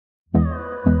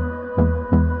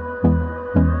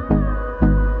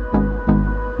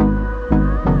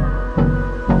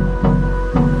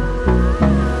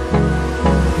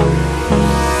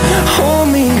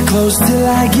close till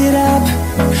I get up.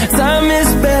 Time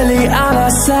is barely on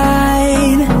our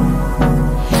side.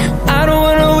 I don't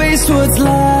wanna waste what's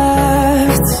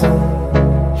left.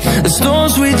 The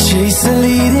storms we chase are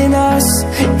leading us,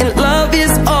 and love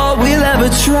is all we'll ever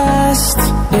trust.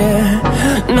 Yeah,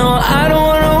 no, I don't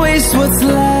wanna waste what's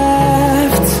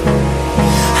left.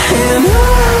 And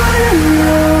on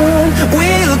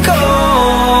we'll go,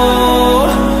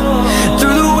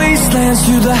 through the wastelands,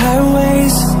 through the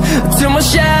highways, till my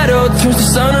shadow turns to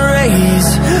sun rays.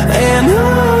 And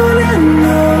on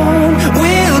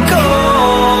we'll go,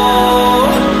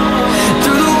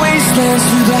 through the wastelands,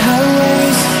 through the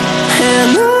highways,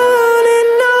 and on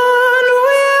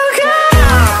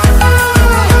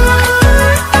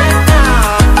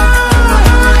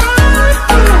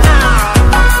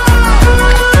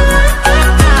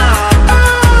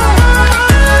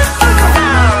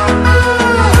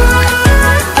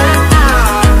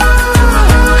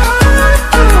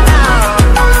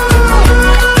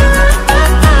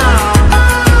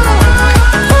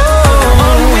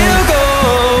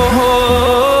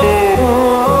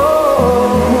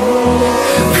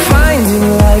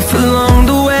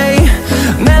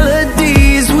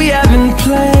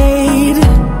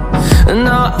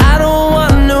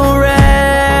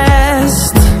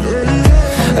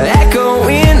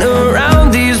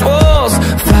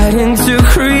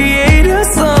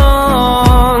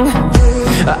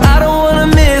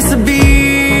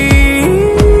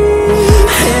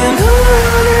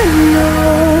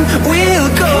we'll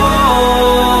go.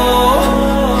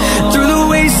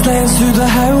 Through the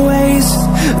highways,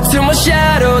 till my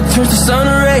shadow turns to sun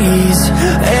rays.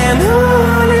 And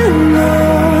on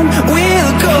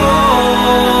we'll go,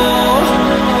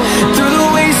 through the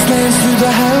wastelands, through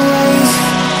the highways.